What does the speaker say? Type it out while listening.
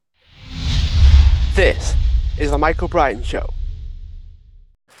This is the Michael Brian Show.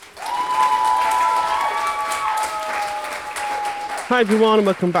 Hi everyone, and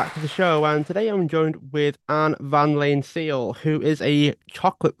welcome back to the show. And today I'm joined with Anne van Leynseele, who is a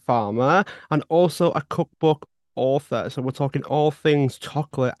chocolate farmer and also a cookbook author. So we're talking all things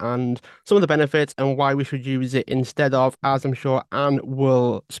chocolate and some of the benefits and why we should use it instead of, as I'm sure Anne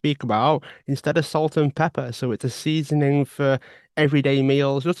will speak about, instead of salt and pepper. So it's a seasoning for everyday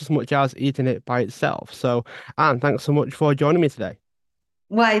meals just as much as eating it by itself. So Anne, thanks so much for joining me today.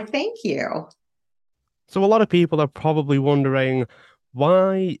 Why, thank you. So a lot of people are probably wondering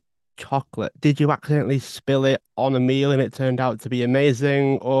why chocolate? Did you accidentally spill it on a meal and it turned out to be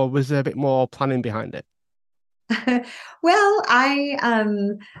amazing, or was there a bit more planning behind it? Well, I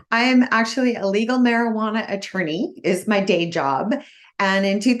am actually a legal marijuana attorney is my day job. And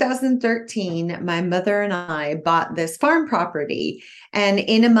in 2013, my mother and I bought this farm property. And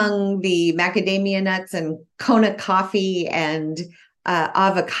in among the macadamia nuts and Kona coffee and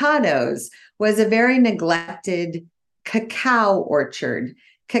avocados was a very neglected cacao orchard.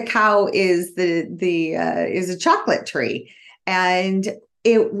 Cacao is the is a chocolate tree, and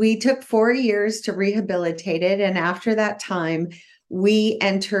we took 4 years to rehabilitate it. And after that time, we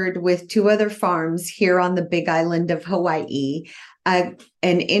entered with two other farms here on the big island of Hawaii, an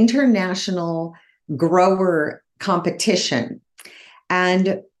international grower competition.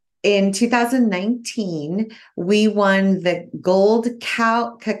 And in 2019, we won the Gold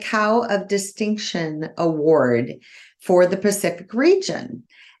Cacao of Distinction Award for the Pacific region.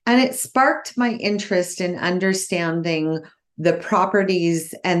 And it sparked my interest in understanding the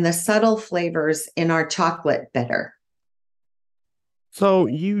properties and the subtle flavors in our chocolate better. So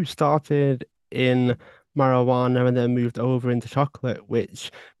you started in marijuana and then moved over into chocolate,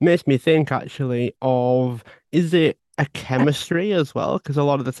 which makes me think actually of, is it a chemistry as well? Because a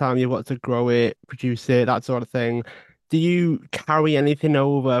lot of the time you've got to grow it, produce it, that sort of thing. Do you carry anything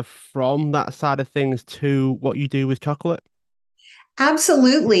over from that side of things to what you do with chocolate?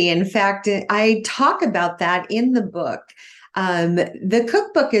 Absolutely. In fact, I talk about that in the book. The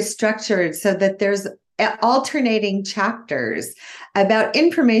cookbook is structured so that there's alternating chapters about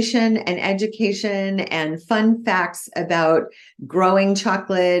information and education and fun facts about growing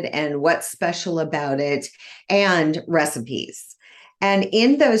chocolate and what's special about it and recipes. And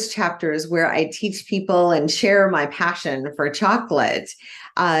in those chapters where I teach people and share my passion for chocolate,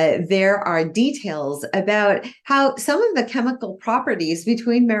 there are details about how some of the chemical properties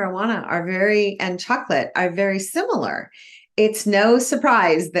between marijuana are very and chocolate are very similar. It's no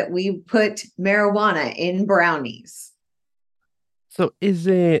surprise that we put marijuana in brownies. So is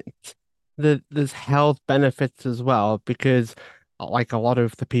it there's health benefits as well? Because like a lot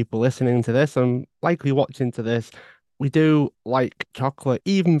of the people listening to this and likely watching to this, we do like chocolate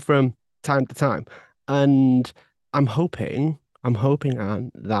even from time to time. And I'm hoping,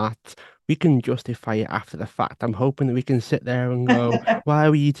 Anne, that we can justify it after the fact. I'm hoping that we can sit there and go, why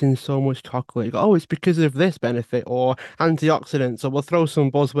are we eating so much chocolate? You go, oh, it's because of this benefit or antioxidants, or we'll throw some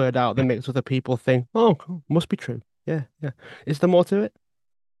buzzword out that makes other people think, oh, cool, must be true. Yeah, yeah. Is there more to it?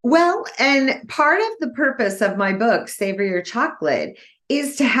 Well, and part of the purpose of my book, Savor Your Chocolate,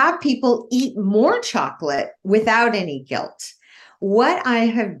 is to have people eat more chocolate without any guilt. What I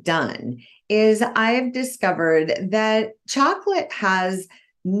have done is I have discovered that chocolate has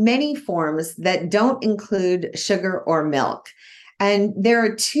many forms that don't include sugar or milk. And there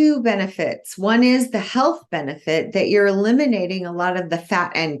are two benefits. One is the health benefit that you're eliminating a lot of the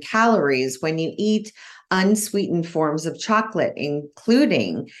fat and calories when you eat unsweetened forms of chocolate,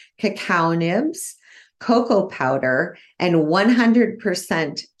 including cacao nibs, cocoa powder, and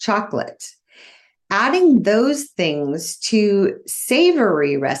 100% chocolate. Adding those things to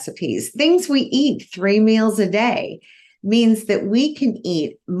savory recipes, things we eat 3 meals a day, means that we can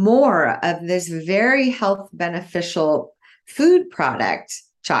eat more of this very health beneficial food product,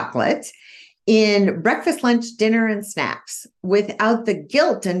 chocolate, in breakfast, lunch, dinner, and snacks without the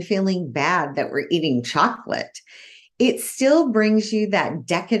guilt and feeling bad that we're eating chocolate. It still brings you that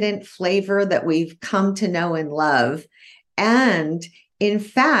decadent flavor that we've come to know and love. And in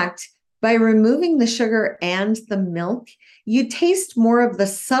fact, by removing the sugar and the milk, you taste more of the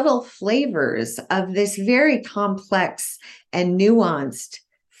subtle flavors of this very complex and nuanced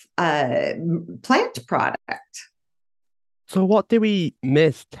uh, plant product. So what do we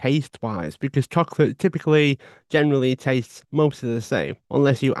miss taste-wise? Because chocolate typically generally tastes mostly the same,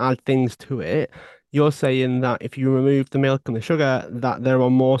 unless you add things to it. You're saying that if you remove the milk and the sugar, that there are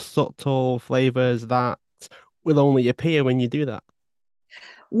more subtle flavors that will only appear when you do that.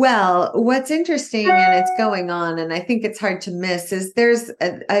 Well, what's interesting and it's going on, and I think it's hard to miss, is there's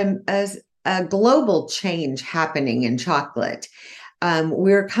a global change happening in chocolate.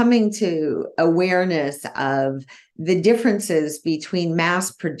 We're coming to awareness of the differences between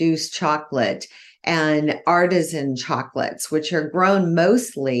mass produced chocolate and artisan chocolates, which are grown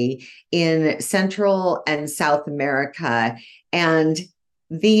mostly in Central and South America. And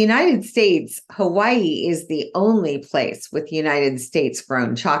the United States, Hawaii is the only place with United States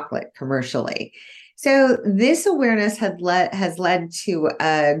grown chocolate commercially. So this awareness has led to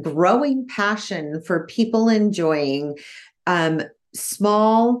a growing passion for people enjoying um,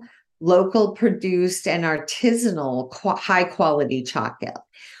 small, local produced and artisanal high quality chocolate.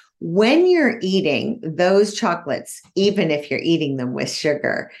 When you're eating those chocolates, even if you're eating them with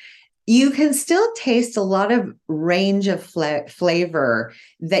sugar, you can still taste a lot of range of flavor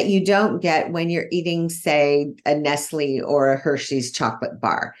that you don't get when you're eating, say, a Nestle or a Hershey's chocolate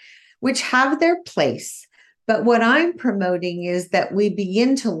bar, which have their place. But what I'm promoting is that we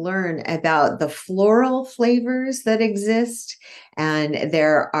begin to learn about the floral flavors that exist. And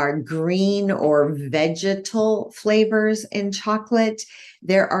there are green or vegetal flavors in chocolate.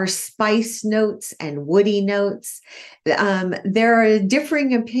 There are spice notes and woody notes. There are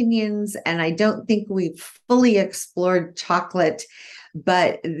differing opinions, and I don't think we've fully explored chocolate,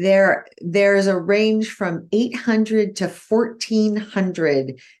 but there's a range from 800 to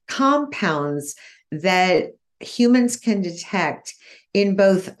 1400 compounds that humans can detect in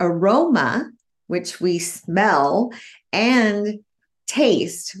both aroma, which we smell, and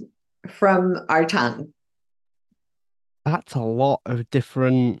taste from our tongue. That's a lot of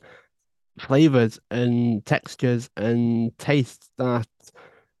different flavors and textures and tastes that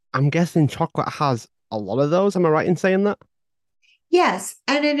I'm guessing chocolate has a lot of those. Am I right in saying that? Yes.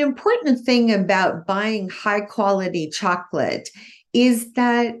 And an important thing about buying high quality chocolate is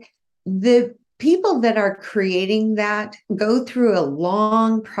that the people that are creating that go through a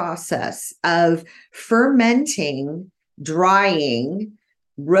long process of fermenting, drying,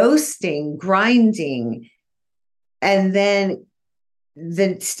 roasting, grinding, and then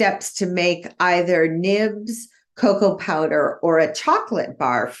the steps to make either nibs, cocoa powder, or a chocolate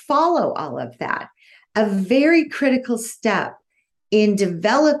bar follow all of that. A very critical step in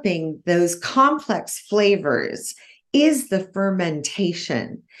developing those complex flavors is the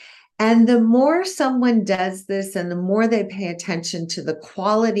fermentation. And the more someone does this and the more they pay attention to the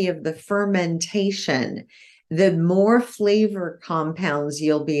quality of the fermentation, the more flavor compounds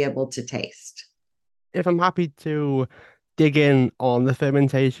you'll be able to taste. If I'm happy to dig in on the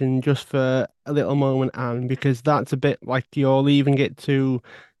fermentation just for a little moment, and because that's a bit like you're leaving it to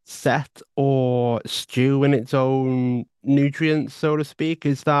set or stew in its own nutrients, so to speak.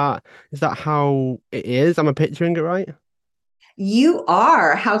 Is that how it is? Am I picturing it right? You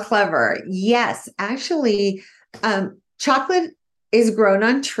are. How clever. Yes, actually, chocolate is grown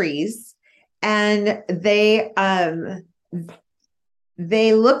on trees and they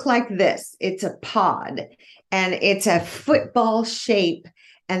look like this. It's a pod and it's a football shape,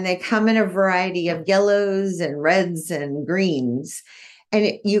 and they come in a variety of yellows and reds and greens.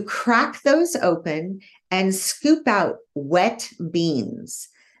 And you crack those open and scoop out wet beans.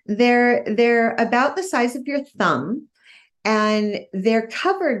 They're about the size of your thumb, and they're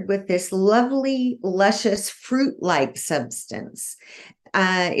covered with this lovely, luscious fruit like substance.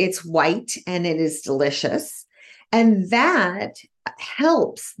 It's white and it is delicious. And that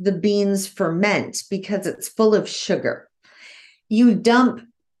helps the beans ferment because it's full of sugar. You dump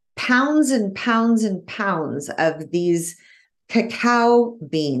pounds and pounds and pounds of these cacao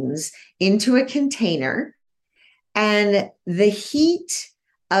beans into a container, and the heat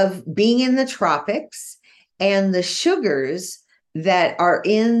of being in the tropics and the sugars that are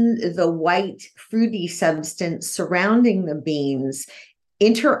in the white fruity substance surrounding the beans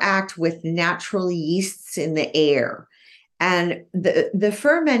interact with natural yeasts in the air. And the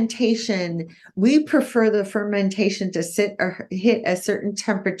fermentation, we prefer the fermentation to sit or hit a certain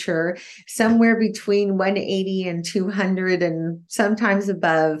temperature, somewhere between 180 and 200, and sometimes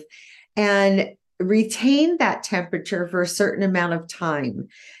above, and retain that temperature for a certain amount of time.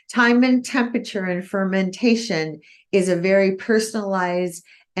 Time and temperature and fermentation is a very personalized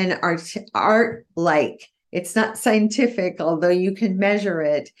and art like. It's not scientific, although you can measure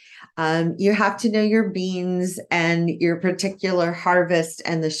it. You have to know your beans and your particular harvest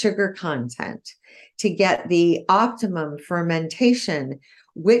and the sugar content to get the optimum fermentation,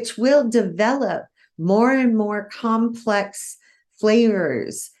 which will develop more and more complex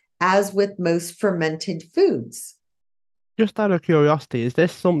flavors, as with most fermented foods. Just out of curiosity, is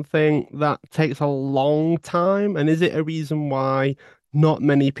this something that takes a long time? And is it a reason why not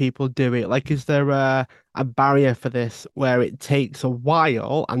many people do it? Like, is there a barrier for this where it takes a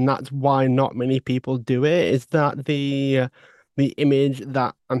while and that's why not many people do it? Is that the image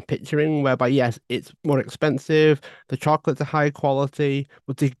that I'm picturing, whereby yes, it's more expensive, the chocolates are high quality,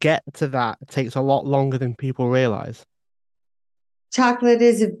 but to get to that takes a lot longer than people realize? Chocolate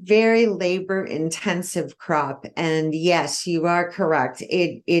is a very labor intensive crop. And yes, you are correct.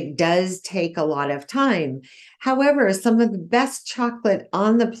 It does take a lot of time. However, some of the best chocolate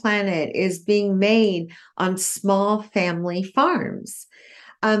on the planet is being made on small family farms.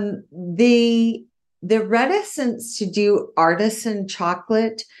 The reticence to do artisan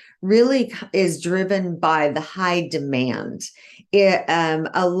chocolate really is driven by the high demand.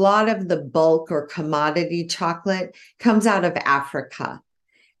 A lot of the bulk or commodity chocolate comes out of Africa,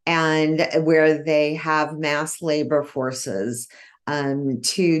 and where they have mass labor forces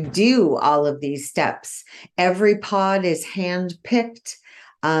to do all of these steps. Every pod is hand picked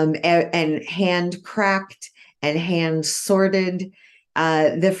and hand cracked and hand sorted.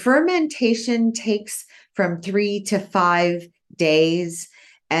 The fermentation takes from 3 to 5 days.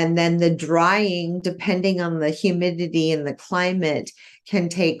 And then the drying, depending on the humidity and the climate, can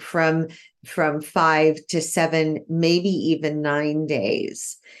take from 5 to 7, maybe even 9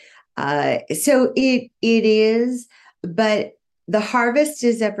 days. So it is, but the harvest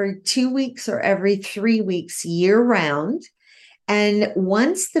is every 2 weeks or every 3 weeks year round. And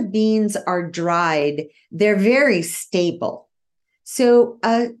once the beans are dried, they're very stable. So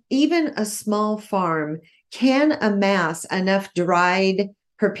even a small farm can amass enough dried,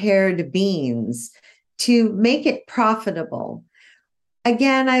 prepared beans to make it profitable.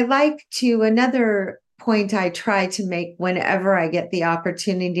 Again, I like to, another point I try to make whenever I get the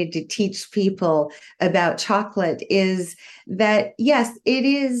opportunity to teach people about chocolate is that, yes, it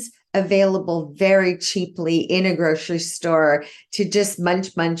is available very cheaply in a grocery store to just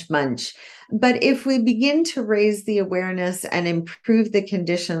munch, munch, munch. But if we begin to raise the awareness and improve the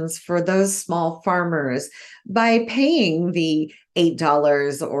conditions for those small farmers by paying the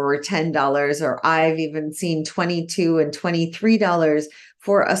 $8 or $10, or I've even seen $22 and $23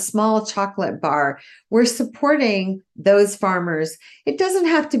 for a small chocolate bar, we're supporting those farmers. It doesn't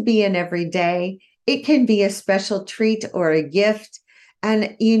have to be an everyday, it can be a special treat or a gift.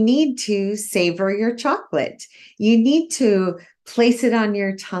 And you need to savor your chocolate. You need to place it on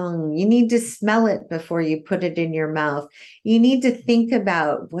your tongue. You need to smell it before you put it in your mouth. You need to think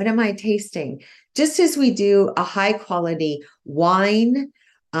about, what am I tasting? Just as we do a high quality wine,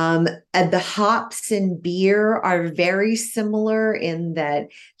 and the hops in beer are very similar in that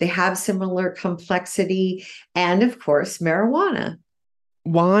they have similar complexity, and of course, marijuana.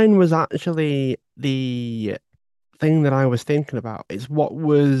 Wine was actually the thing that I was thinking about. It's what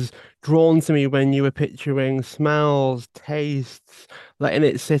was drawn to me when you were picturing smells, tastes, letting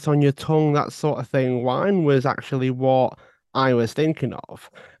it sit on your tongue, that sort of thing. Wine was actually what I was thinking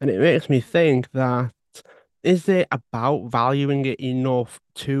of. And it makes me think that is it about valuing it enough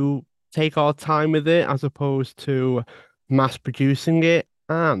to take our time with it as opposed to mass producing it?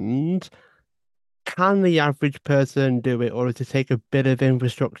 And can the average person do it, or does it take a bit of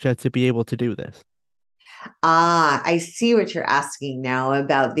infrastructure to be able to do this? Ah, I see what you're asking now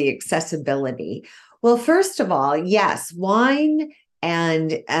about the accessibility. Well, first of all, yes, wine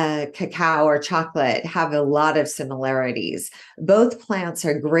and cacao or chocolate have a lot of similarities. Both plants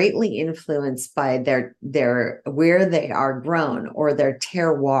are greatly influenced by their where they are grown, or their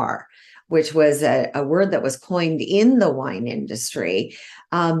terroir, which was a word that was coined in the wine industry,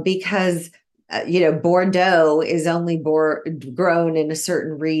 because Bordeaux is only grown in a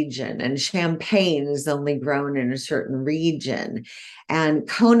certain region, and Champagne is only grown in a certain region, and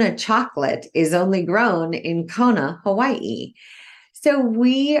Kona chocolate is only grown in Kona, Hawaii. So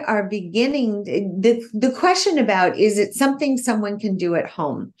we are beginning the question about, is it something someone can do at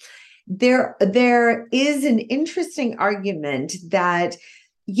home? There is an interesting argument that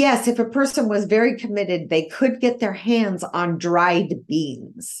yes, if a person was very committed, they could get their hands on dried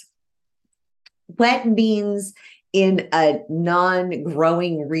beans. Wet beans in a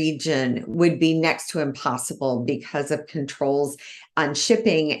non-growing region would be next to impossible because of controls on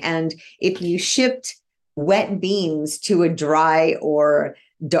shipping. And if you shipped wet beans to a dry or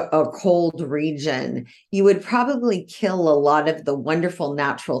a cold region, you would probably kill a lot of the wonderful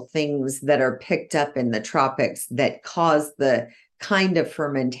natural things that are picked up in the tropics that cause the kind of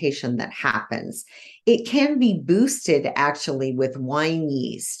fermentation that happens. It can be boosted actually with wine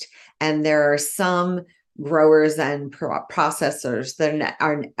yeast. And there are some growers and processors that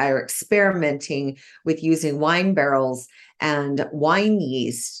are experimenting with using wine barrels and wine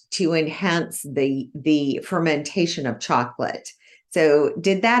yeast to enhance the fermentation of chocolate. So,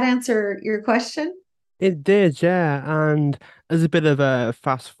 did that answer your question? It did, yeah. And as a bit of a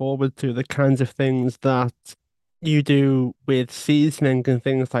fast forward to the kinds of things that you do with seasoning and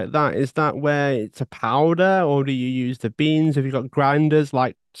things like that, is that where it's a powder or do you use the beans? Have you got grinders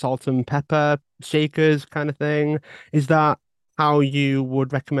like salt and pepper shakers kind of thing? Is that how you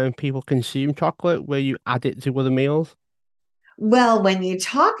would recommend people consume chocolate, where you add it to other meals? Well, when you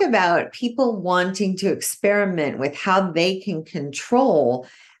talk about people wanting to experiment with how they can control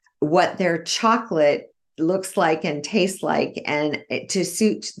what their chocolate looks like and tastes like and to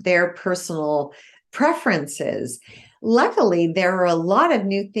suit their personal preferences. Luckily, there are a lot of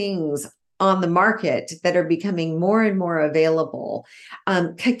new things on the market that are becoming more and more available.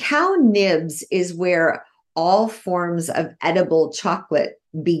 Cacao nibs is where all forms of edible chocolate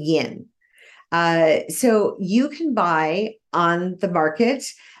begin. So you can buy on the market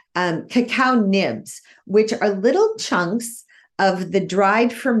cacao nibs, which are little chunks of the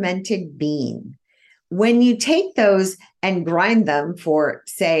dried fermented bean. When you take those and grind them for,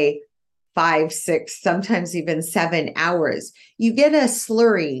 say, 5, 6, sometimes even 7 hours, you get a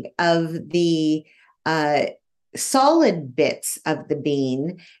slurry of the uh, solid bits of the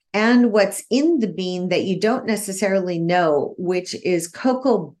bean and what's in the bean that you don't necessarily know, which is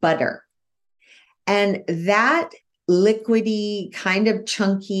cocoa butter. And that liquidy, kind of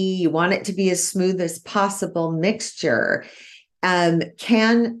chunky, you want it to be as smooth as possible mixture,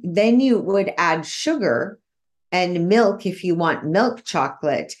 then you would add sugar and milk if you want milk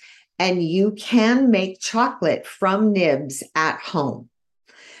chocolate, and you can make chocolate from nibs at home.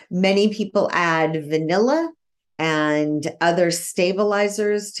 Many people add vanilla and other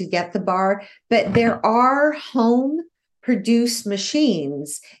stabilizers to get the bar, but there are home produced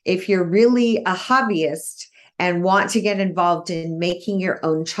machines if you're really a hobbyist and want to get involved in making your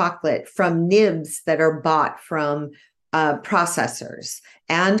own chocolate from nibs that are bought from processors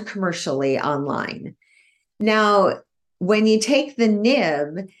and commercially online. Now, when you take the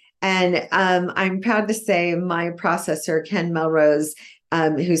nib, and I'm proud to say my processor, Ken Melrose,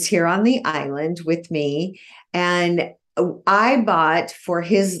 who's here on the island with me, and I bought for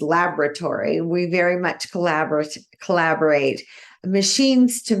his laboratory, we very much collaborate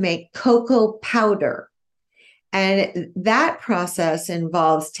machines to make cocoa powder. And that process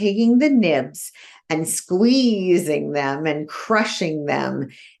involves taking the nibs and squeezing them and crushing them.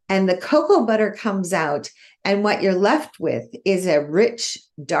 And the cocoa butter comes out. And what you're left with is a rich,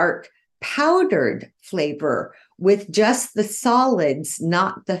 dark, powdered flavor with just the solids,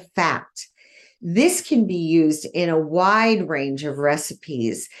 not the fat. This can be used in a wide range of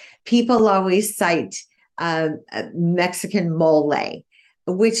recipes. People always cite Mexican mole,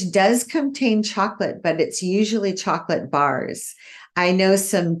 which does contain chocolate, but it's usually chocolate bars. I know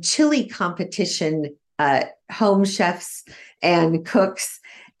some chili competition home chefs and cooks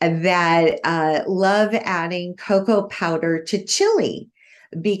that love adding cocoa powder to chili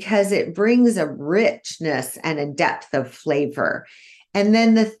because it brings a richness and a depth of flavor. And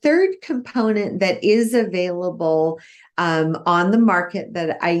then the third component that is available on the market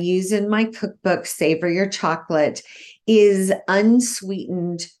that I use in my cookbook, Savor Your Chocolate, is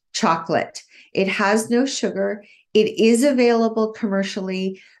unsweetened chocolate. It has no sugar. It is available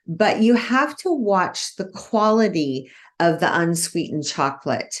commercially, but you have to watch the quality of the unsweetened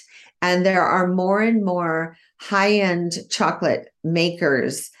chocolate. And there are more and more high-end chocolate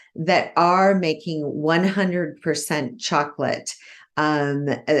makers that are making 100% chocolate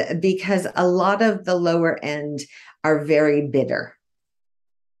because a lot of the lower end are very bitter.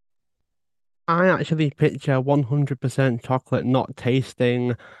 I actually picture 100% chocolate not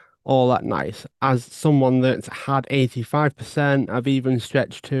tasting all that nice. As someone that's had 85%, I've even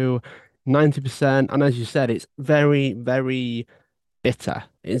stretched to 90%. And as you said, it's very, very bitter.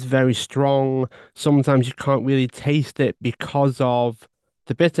 It's very strong. Sometimes you can't really taste it because of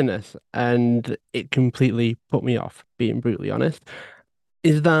the bitterness, and it completely put me off, being brutally honest.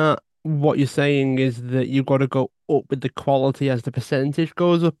 Is that what you're saying is that you've got to go up with the quality as the percentage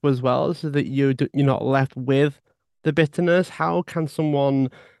goes up as well, so that you're not left with the bitterness? How can someone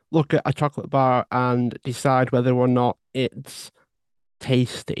look at a chocolate bar and decide whether or not it's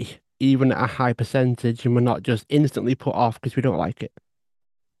tasty, even at a high percentage, and we're not just instantly put off because we don't like it?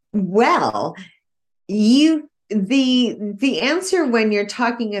 Well, you the answer when you're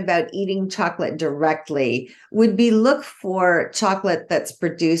talking about eating chocolate directly would be look for chocolate that's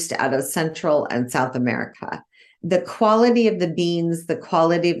produced out of Central and South America. The quality of the beans, the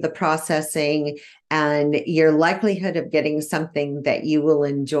quality of the processing, and your likelihood of getting something that you will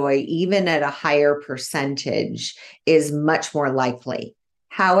enjoy, even at a higher percentage, is much more likely.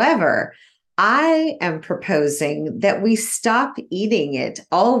 However, I am proposing that we stop eating it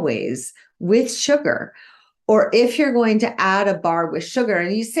always with sugar. Or if you're going to add a bar with sugar,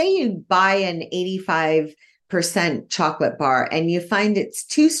 and you say you buy an 85% chocolate bar and you find it's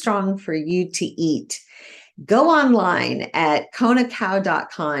too strong for you to eat, go online at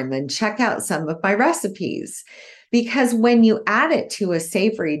konacow.com and check out some of my recipes. Because when you add it to a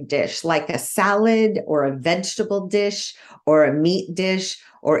savory dish, like a salad or a vegetable dish or a meat dish,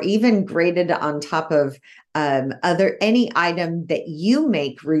 or even grated on top of other any item that you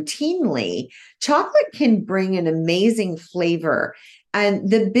make routinely, chocolate can bring an amazing flavor. And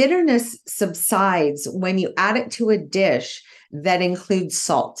the bitterness subsides when you add it to a dish that includes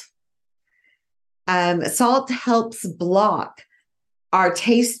salt. Salt helps block our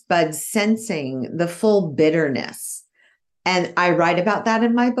taste buds sensing the full bitterness. And I write about that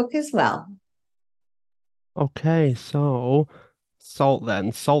in my book as well. Okay, so salt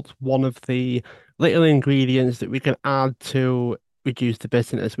then. Salt's one of the little ingredients that we can add to reduce the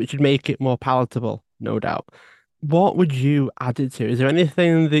bitterness, which would make it more palatable, no doubt. What would you add it to? Is there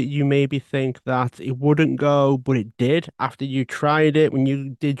anything that you maybe think that it wouldn't go, but it did after you tried it, when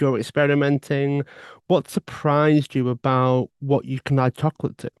you did your experimenting? What surprised you about what you can add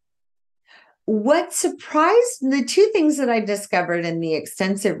chocolate to? What surprised the two things that I discovered in the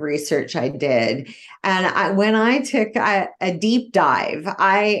extensive research I did, and when I took a deep dive,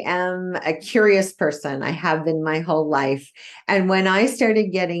 I am a curious person. I have been my whole life. And when I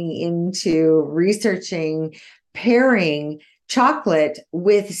started getting into researching pairing chocolate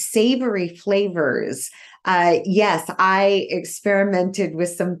with savory flavors, yes, I experimented with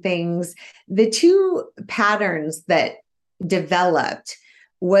some things. The two patterns that developed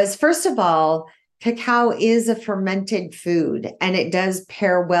was, first of all, cacao is a fermented food and it does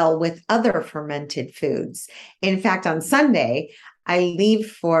pair well with other fermented foods. In fact, on Sunday, I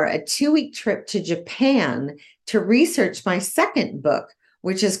leave for a 2-week trip to Japan to research my second book,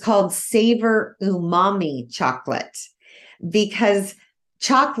 which is called Savor Umami Chocolate, because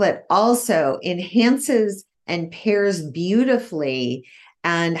chocolate also enhances and pairs beautifully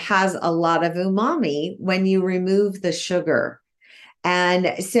and has a lot of umami when you remove the sugar.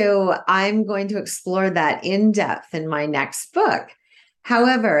 And so I'm going to explore that in depth in my next book.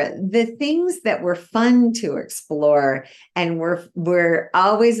 However, the things that were fun to explore and were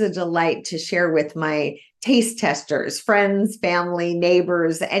always a delight to share with my taste testers, friends, family,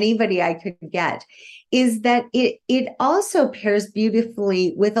 neighbors, anybody I could get, is that it also pairs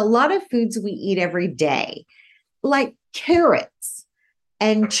beautifully with a lot of foods we eat every day, like carrots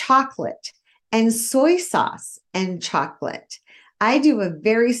and chocolate and soy sauce and chocolate. I do a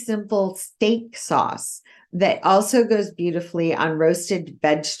very simple steak sauce that also goes beautifully on roasted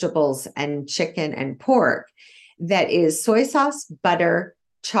vegetables and chicken and pork, that is soy sauce, butter,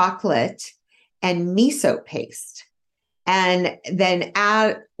 chocolate, and miso paste. And then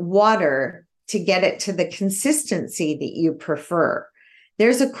add water to get it to the consistency that you prefer.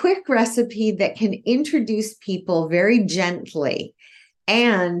 There's a quick recipe that can introduce people very gently.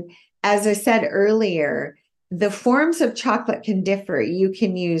 And as I said earlier, the forms of chocolate can differ. You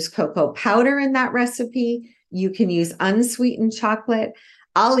can use cocoa powder in that recipe. You can use unsweetened chocolate.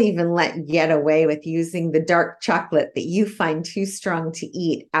 I'll even let get away with using the dark chocolate that you find too strong to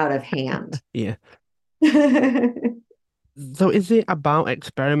eat out of hand. Yeah. So is it about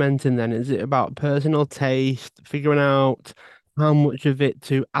experimenting then? Is it about personal taste, figuring out how much of it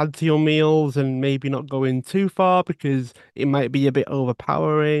to add to your meals and maybe not going too far because it might be a bit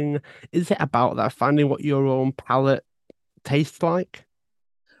overpowering? Is it about that, finding what your own palate tastes like?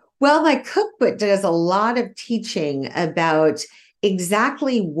 Well, my cookbook does a lot of teaching about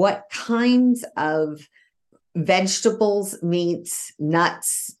exactly what kinds of vegetables, meats,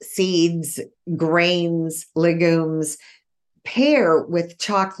 nuts, seeds, grains, legumes pair with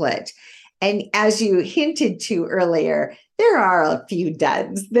chocolate. And as you hinted to earlier, there are a few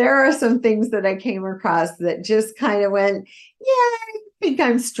duds. There are some things that I came across that just kind of went, yeah, I think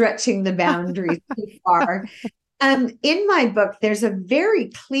I'm stretching the boundaries too far. In my book, there's a very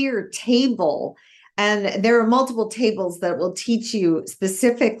clear table, and there are multiple tables that will teach you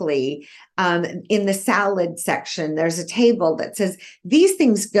specifically. In the salad section, there's a table that says these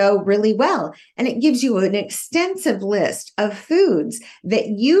things go really well, and it gives you an extensive list of foods that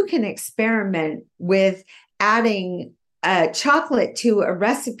you can experiment with adding chocolate to a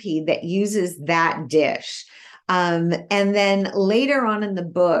recipe that uses that dish. And then later on in the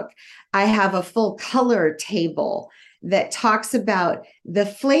book, I have a full color table that talks about the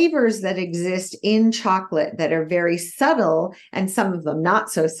flavors that exist in chocolate that are very subtle and some of them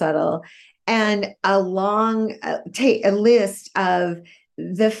not so subtle, and a long a list of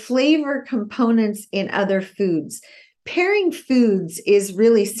the flavor components in other foods. Pairing foods is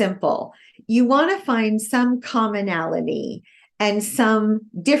really simple. You want to find some commonality and some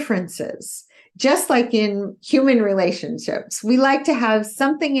differences. Just like in human relationships, we like to have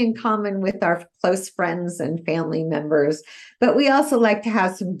something in common with our close friends and family members, but we also like to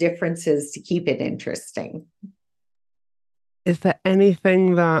have some differences to keep it interesting. Is there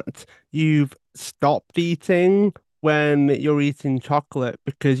anything that you've stopped eating when you're eating chocolate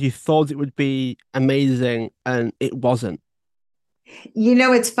because you thought it would be amazing and it wasn't?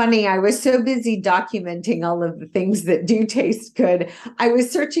 It's funny. I was so busy documenting all of the things that do taste good. I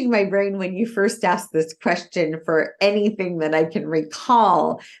was searching my brain when you first asked this question for anything that I can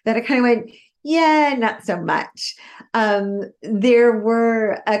recall that I kind of went, yeah, not so much. There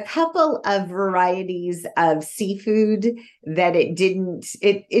were a couple of varieties of seafood that it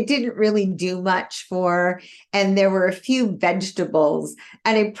didn't really do much for. And there were a few vegetables,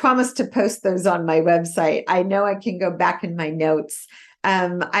 and I promised to post those on my website. I know I can go back in my notes.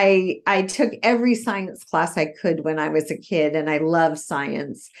 I took every science class I could when I was a kid, and I love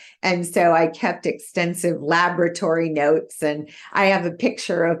science. And so I kept extensive laboratory notes, and I have a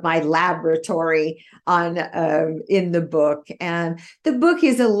picture of my laboratory on in the book. And the book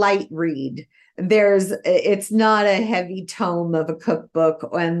is a light read. It's not a heavy tome of a cookbook,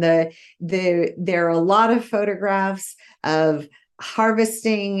 and there are a lot of photographs of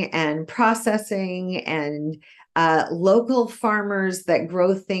harvesting and processing and local farmers that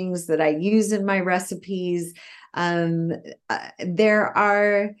grow things that I use in my recipes. Um, there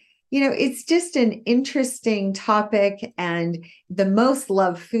are, it's just an interesting topic and the most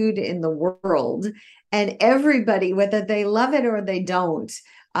loved food in the world. And everybody, whether they love it or they don't,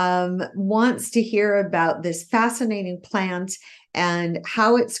 wants to hear about this fascinating plant and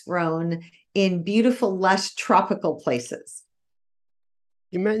how it's grown in beautiful, lush tropical places.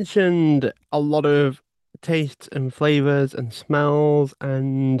 You mentioned a lot of tastes and flavors and smells,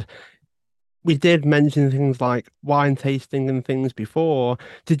 and we did mention things like wine tasting and things before.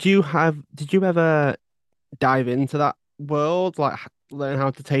 Did you ever dive into that world, like learn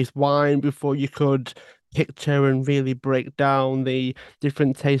how to taste wine before you could picture and really break down the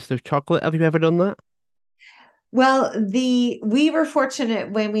different tastes of chocolate? Have you ever done that? Well, we were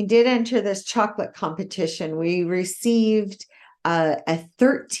fortunate when we did enter this chocolate competition. We received a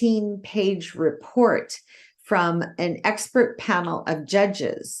 13-page report from an expert panel of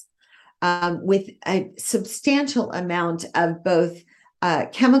judges with a substantial amount of both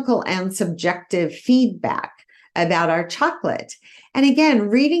chemical and subjective feedback about our chocolate. And again,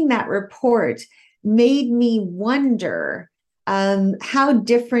 reading that report made me wonder, how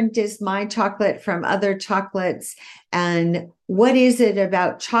different is my chocolate from other chocolates? And what is it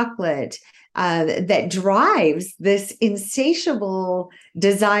about chocolate that drives this insatiable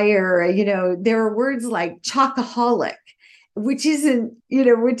desire? There are words like chocoholic, which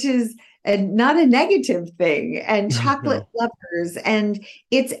is not a negative thing, and No, chocolate no. lovers, and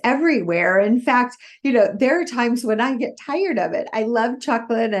it's everywhere. In fact, there are times when I get tired of it. I love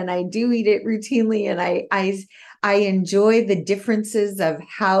chocolate and I do eat it routinely, and I enjoy the differences of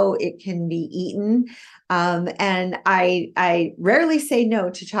how it can be eaten. And I rarely say no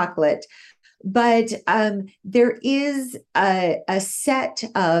to chocolate, but there is a set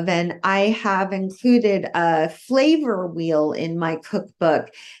of, and I have included a flavor wheel in my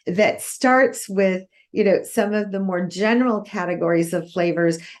cookbook that starts with some of the more general categories of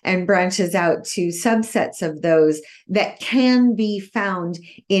flavors and branches out to subsets of those that can be found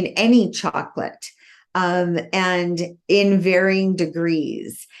in any chocolate, and in varying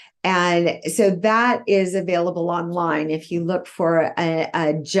degrees. And so that is available online. If you look for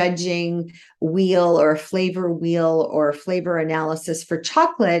a judging wheel or a flavor wheel or flavor analysis for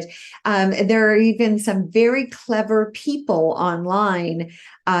chocolate, there are even some very clever people online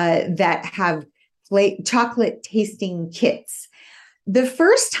that have chocolate tasting kits. The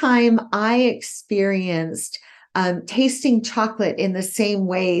first time I experienced tasting chocolate in the same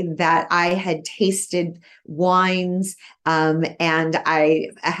way that I had tasted wines, and I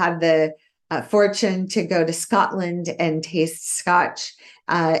had the fortune to go to Scotland and taste Scotch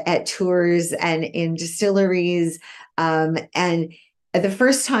at tours and in distilleries. And the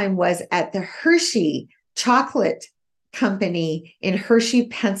first time was at the Hershey Chocolate Company in Hershey,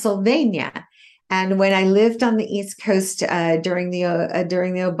 Pennsylvania. And when I lived on the East Coast during the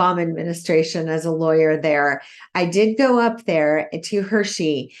Obama administration as a lawyer there, I did go up there to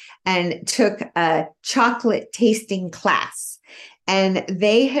Hershey and took a chocolate tasting class. And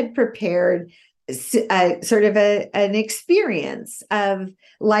they had prepared sort of an experience of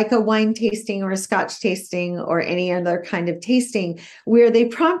like a wine tasting or a scotch tasting or any other kind of tasting where they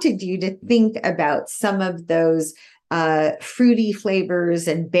prompted you to think about some of those fruity flavors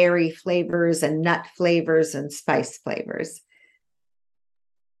and berry flavors and nut flavors and spice flavors.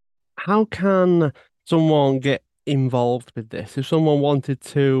 How can someone get involved with this? If someone wanted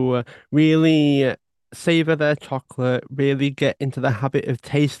to really savor their chocolate, really get into the habit of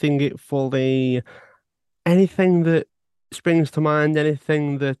tasting it fully, anything that springs to mind,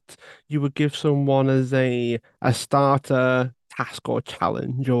 anything that you would give someone as a starter task or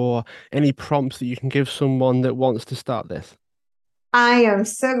challenge, or any prompts that you can give someone that wants to start this? I am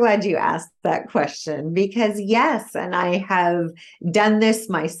so glad you asked that question because, yes, and I have done this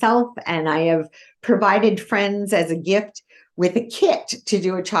myself, and I have provided friends as a gift with a kit to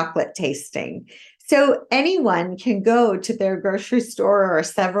do a chocolate tasting. So anyone can go to their grocery store or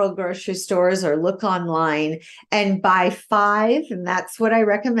several grocery stores or look online and buy five, and that's what I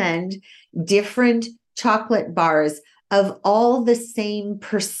recommend, different chocolate bars of all the same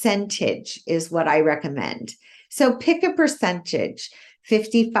percentage, is what I recommend. So pick a percentage,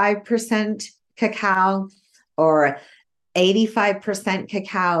 55% cacao or 85%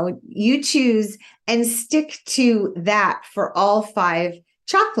 cacao. You choose and stick to that for all five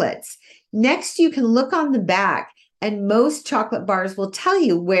chocolates. Next, you can look on the back, and most chocolate bars will tell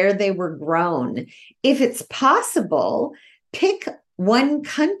you where they were grown. If it's possible, pick one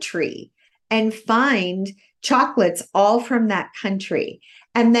country and find chocolates all from that country.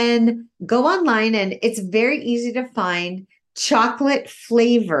 And then go online, and it's very easy to find chocolate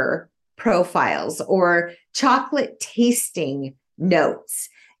flavor profiles or chocolate tasting notes.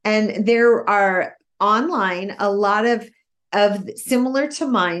 And there are online a lot of similar to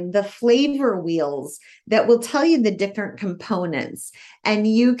mine, the flavor wheels that will tell you the different components. And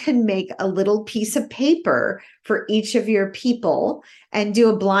you can make a little piece of paper for each of your people and do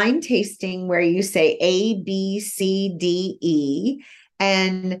a blind tasting where you say A, B, C, D, E,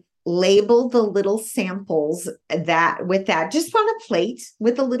 and label the little samples that with that just on a plate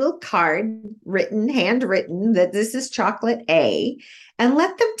with a little card written, handwritten, that this is chocolate A, and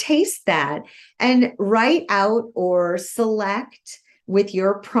let them taste that and write out or select with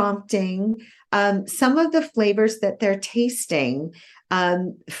your prompting some of the flavors that they're tasting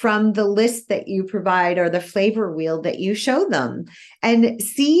from the list that you provide or the flavor wheel that you show them, and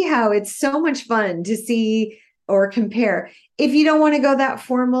see how it's so much fun to see or compare. If you don't want to go that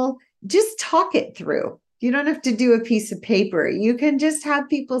formal, just talk it through. You don't have to do a piece of paper. You can just have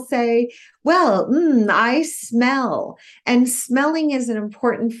people say, well, I smell. And smelling is an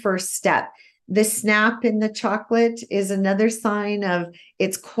important first step. The snap in the chocolate is another sign of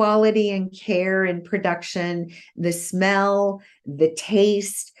its quality and care and production. The smell, the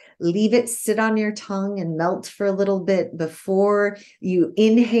taste, leave it sit on your tongue and melt for a little bit before you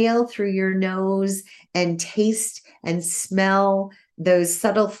inhale through your nose and taste and smell those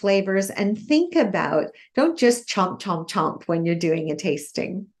subtle flavors, and think about, don't just chomp, chomp, chomp when you're doing a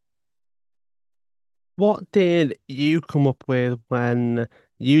tasting. What did you come up with when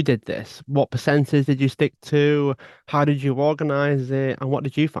you did this? What percentage did you stick to? How did you organize it? And what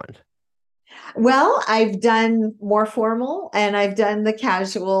did you find? Well, I've done more formal and I've done the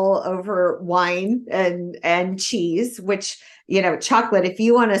casual over wine and cheese, which, chocolate, if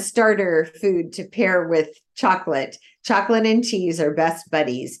you want a starter food to pair with chocolate, chocolate and cheese are best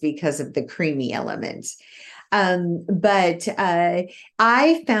buddies because of the creamy element. But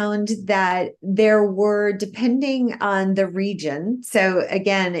I found that there were, depending on the region. So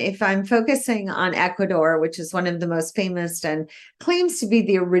again, if I'm focusing on Ecuador, which is one of the most famous and claims to be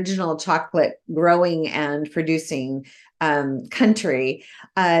the original chocolate growing and producing country,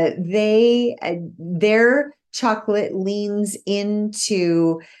 their chocolate leans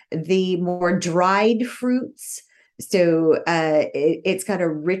into the more dried fruits. So it's got a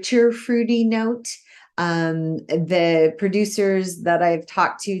richer fruity note. The producers that I've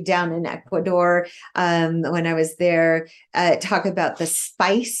talked to down in Ecuador, when I was there, talk about the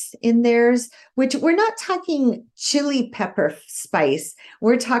spice in theirs, which we're not talking chili pepper spice.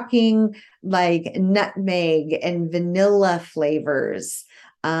 We're talking like nutmeg and vanilla flavors.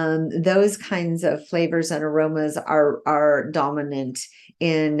 Those kinds of flavors and aromas are dominant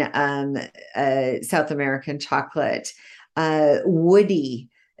in South American chocolate. Woody,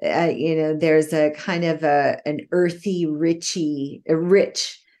 there's a kind of an earthy, rich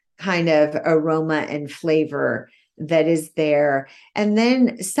kind of aroma and flavor that is there. And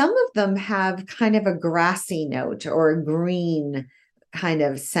then some of them have kind of a grassy note or a green kind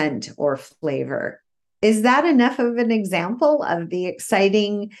of scent or flavor. Is that enough of an example of the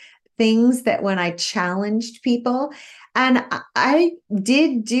exciting things that when I challenged people, and I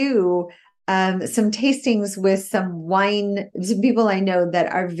did do some tastings with some people I know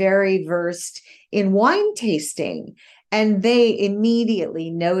that are very versed in wine tasting, and they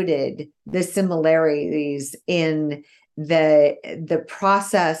immediately noted the similarities in the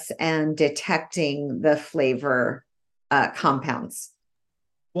process and detecting the flavor compounds.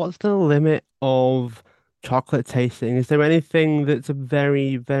 What's the limit of chocolate tasting? Is there anything that's a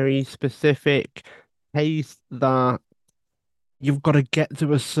very, very specific taste that you've got to get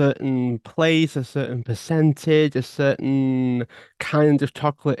to a certain place, a certain percentage, a certain kind of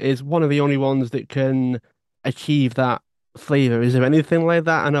chocolate is one of the only ones that can achieve that flavor? Is there anything like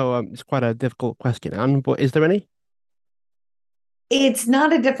that? I know it's quite a difficult question, Anne, but is there any? It's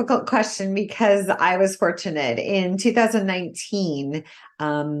not a difficult question because I was fortunate. In 2019,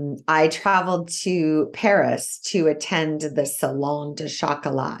 I traveled to Paris to attend the Salon de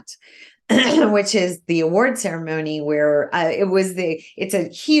Chocolat, which is the award ceremony where it's a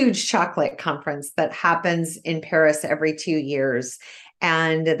huge chocolate conference that happens in Paris every 2 years.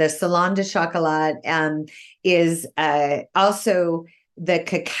 And the Salon de Chocolat is also the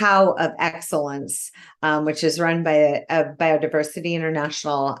Cacao of Excellence, which is run by Biodiversity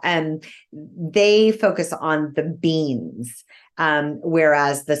International, and they focus on the beans.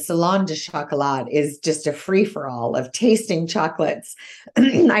 Whereas the Salon de Chocolat is just a free for all of tasting chocolates.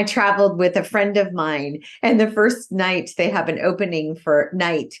 I traveled with a friend of mine, and the first night they have an opening for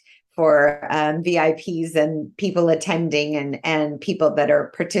VIPs and people attending and people that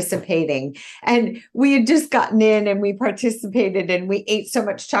are participating. And we had just gotten in and we participated and we ate so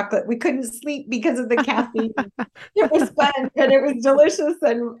much chocolate we couldn't sleep because of the caffeine. It was fun and it was delicious,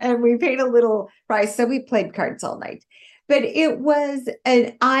 and we paid a little price. So we played cards all night. But it was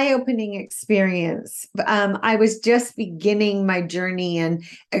an eye-opening experience. I was just beginning my journey and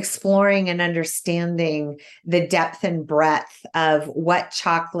exploring and understanding the depth and breadth of what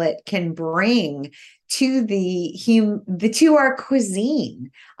chocolate can bring to to our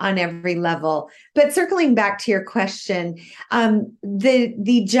cuisine on every level. But circling back to your question,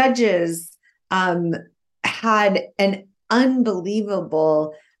 the judges had an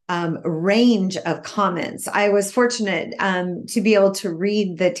unbelievable range of comments. I was fortunate to be able to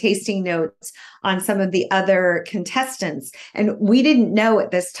read the tasting notes on some of the other contestants. And we didn't know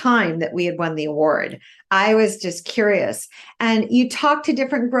at this time that we had won the award. I was just curious. And you talk to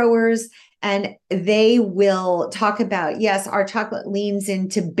different growers, and they will talk about, yes, our chocolate leans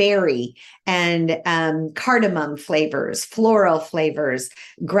into berry and cardamom flavors, floral flavors,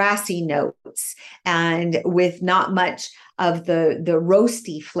 grassy notes, and with not much of the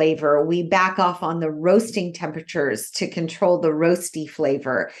roasty flavor. We back off on the roasting temperatures to control the roasty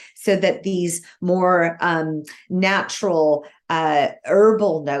flavor so that these more natural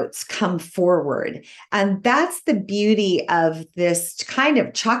herbal notes come forward. And that's the beauty of this kind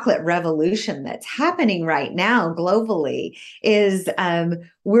of chocolate revolution that's happening right now globally, is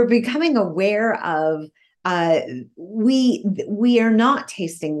we're becoming aware of we are not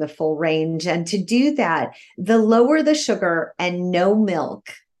tasting the full range. And to do that, the lower the sugar and no milk.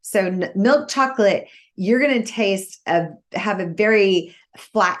 So milk chocolate, you're going to have a very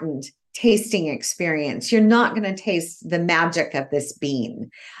flattened tasting experience. You're not going to taste the magic of this bean.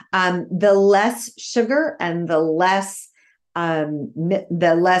 The less sugar and the less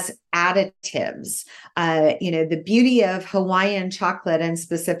additives. The beauty of Hawaiian chocolate, and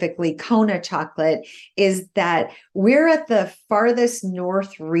specifically Kona chocolate, is that we're at the farthest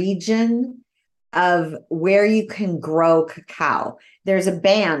north region of where you can grow cacao. There's a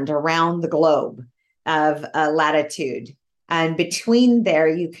band around the globe of latitude, and between there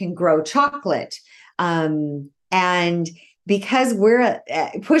you can grow chocolate. And because we're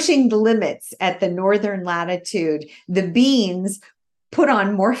pushing the limits at the northern latitude, the beans put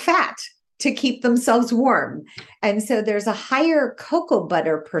on more fat to keep themselves warm. And so there's a higher cocoa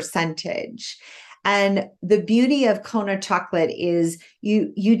butter percentage. And the beauty of Kona chocolate is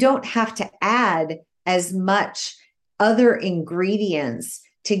you don't have to add as much other ingredients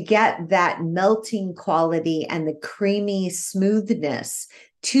to get that melting quality and the creamy smoothness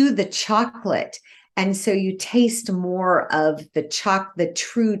to the chocolate. And so you taste more of the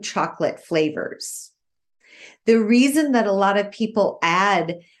true chocolate flavors. The reason that a lot of people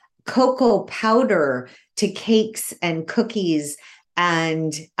add cocoa powder to cakes and cookies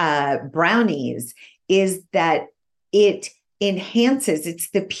and brownies is that it enhances,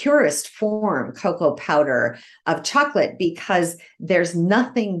 it's the purest form, cocoa powder, of chocolate, because there's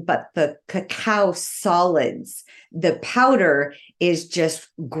nothing but the cacao solids. The powder is just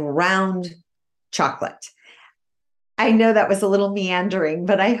ground chocolate. I know that was a little meandering,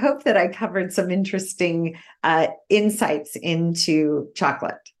 but I hope that I covered some interesting insights into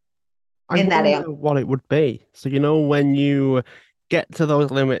chocolate I in that wonder answer. what it would be. So, when you get to those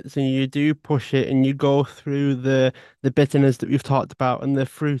limits and you do push it and you go through the bitterness that we've talked about and the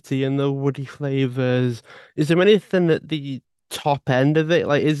fruity and the woody flavors, is there anything at the top end of it?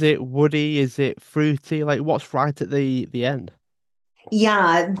 Like, is it woody? Is it fruity? Like, what's right at the end?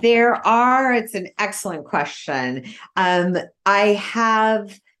 Yeah, there are. It's an excellent question. I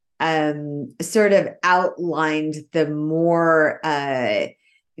have sort of outlined the more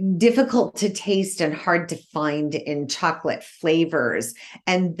difficult to taste and hard to find in chocolate flavors.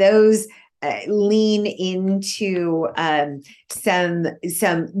 And those lean into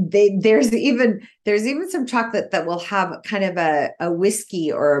there's even some chocolate that will have kind of a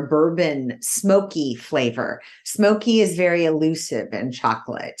whiskey or a bourbon smoky flavor. Smoky is very elusive in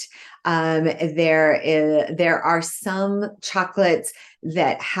chocolate. There are some chocolates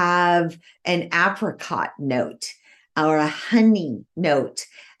that have an apricot note or a honey note.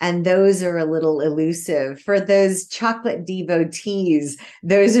 And those are a little elusive. For those chocolate devotees,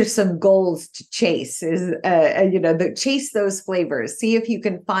 those are some goals to chase. Chase those flavors. See if you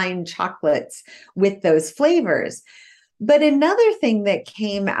can find chocolates with those flavors. But another thing that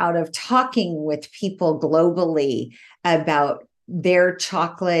came out of talking with people globally about their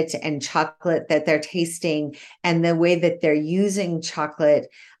chocolate and chocolate that they're tasting and the way that they're using chocolate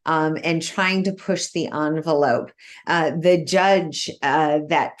and trying to push the envelope. The judge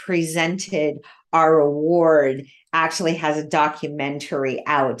that presented our award actually has a documentary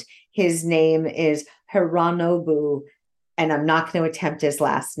out. His name is Hironobu, and I'm not going to attempt his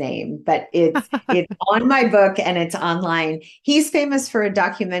last name, but it's on my book and it's online. He's famous for a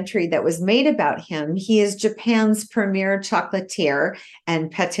documentary that was made about him. He is Japan's premier chocolatier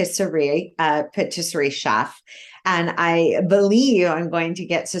and patisserie chef. And I believe I'm going to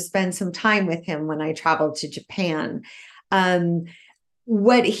get to spend some time with him when I travel to Japan. Um,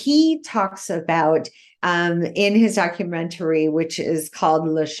 what he talks about in his documentary, which is called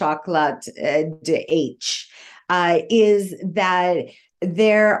Le Chocolat de H, is that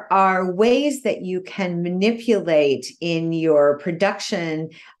there are ways that you can manipulate in your production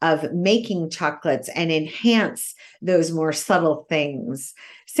of making chocolates and enhance those more subtle things.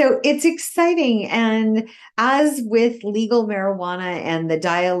 So it's exciting. And as with legal marijuana and the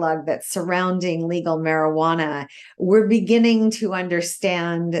dialogue that's surrounding legal marijuana, we're beginning to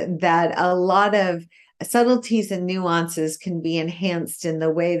understand that a lot of subtleties and nuances can be enhanced in the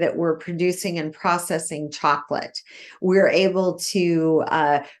way that we're producing and processing chocolate. We're able to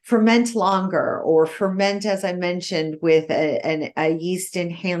ferment longer or ferment, as I mentioned, with a yeast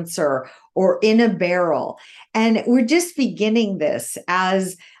enhancer or in a barrel. And we're just beginning this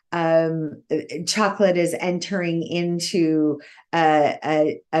as chocolate is entering into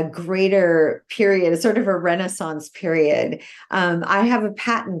a greater period, a sort of a renaissance period. I have a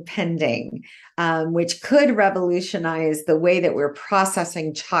patent pending, which could revolutionize the way that we're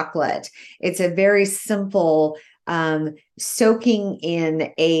processing chocolate. It's a very simple soaking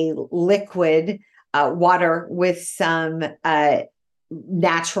in a liquid water with some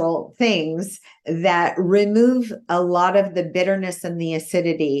natural things that remove a lot of the bitterness and the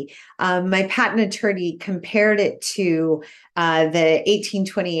acidity. My patent attorney compared it to the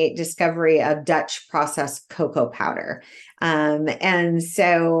 1828 discovery of Dutch processed cocoa powder. And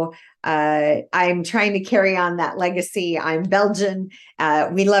so I'm trying to carry on that legacy. I'm Belgian.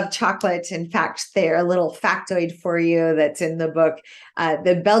 We love chocolate. In fact, they're a little factoid for you that's in the book.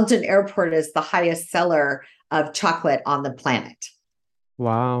 The Belgian airport is the highest seller of chocolate on the planet.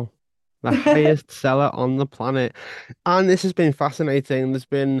 Wow. The highest seller on the planet. And this has been fascinating. There's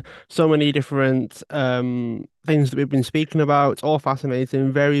been so many different things that we've been speaking about. It's all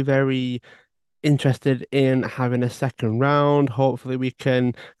fascinating. Very, very interested in having a second round. Hopefully we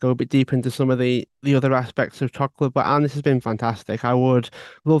can go a bit deeper into some of the other aspects of chocolate. But Anne, this has been fantastic. I would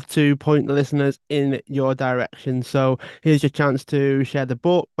love to point the listeners in your direction. So here's your chance to share the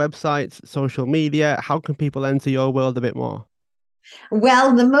book, websites, social media. How can people enter your world a bit more?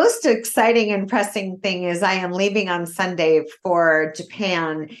 Well, the most exciting and pressing thing is I am leaving on Sunday for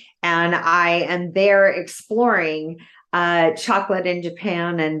Japan, and I am there exploring chocolate in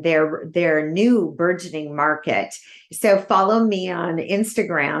Japan and their new burgeoning market. So follow me on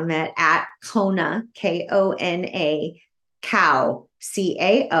Instagram at Kona, Kona, cow,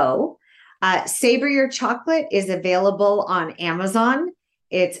 CAO. Savor Your Chocolate is available on Amazon.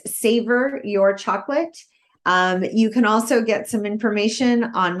 It's Savor Your Chocolate. You can also get some information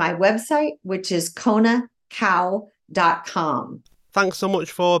on my website, which is konacow.com. Thanks so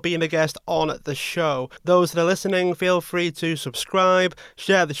much for being a guest on the show. Those that are listening, feel free to subscribe,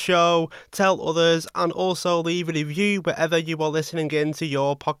 share the show, tell others, and also leave a review wherever you are listening into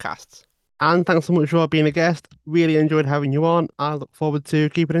your podcasts. And thanks so much for being a guest. Really enjoyed having you on. I look forward to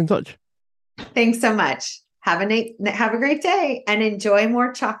keeping in touch. Thanks so much. Have a great day and enjoy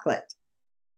more chocolate.